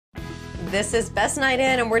This is Best Night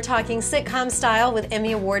In, and we're talking sitcom style with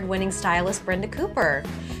Emmy Award-winning stylist Brenda Cooper.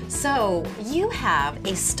 So, you have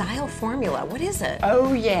a style formula. What is it?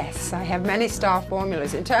 Oh yes, I have many style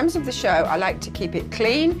formulas. In terms of the show, I like to keep it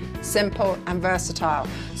clean, simple, and versatile.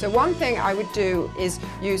 So one thing I would do is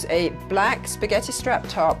use a black spaghetti strap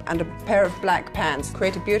top and a pair of black pants,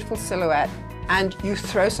 create a beautiful silhouette, and you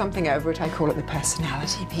throw something over it. I call it the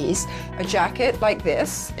personality piece. A jacket like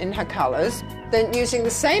this in her colors. Then using the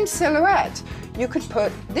same silhouette, you could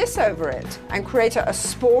put this over it and create a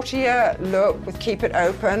sportier look with keep it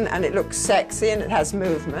open and it looks sexy and it has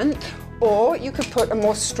movement. Or you could put a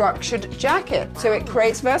more structured jacket, so it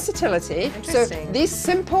creates versatility. So these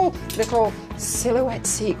simple little silhouette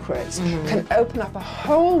secrets can open up a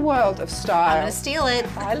whole world of style. I'm gonna steal it.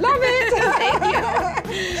 I love it. Thank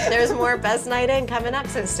you. There's more Best Night In coming up,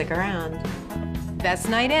 so stick around. Best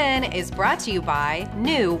Night In is brought to you by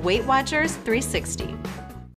new Weight Watchers 360.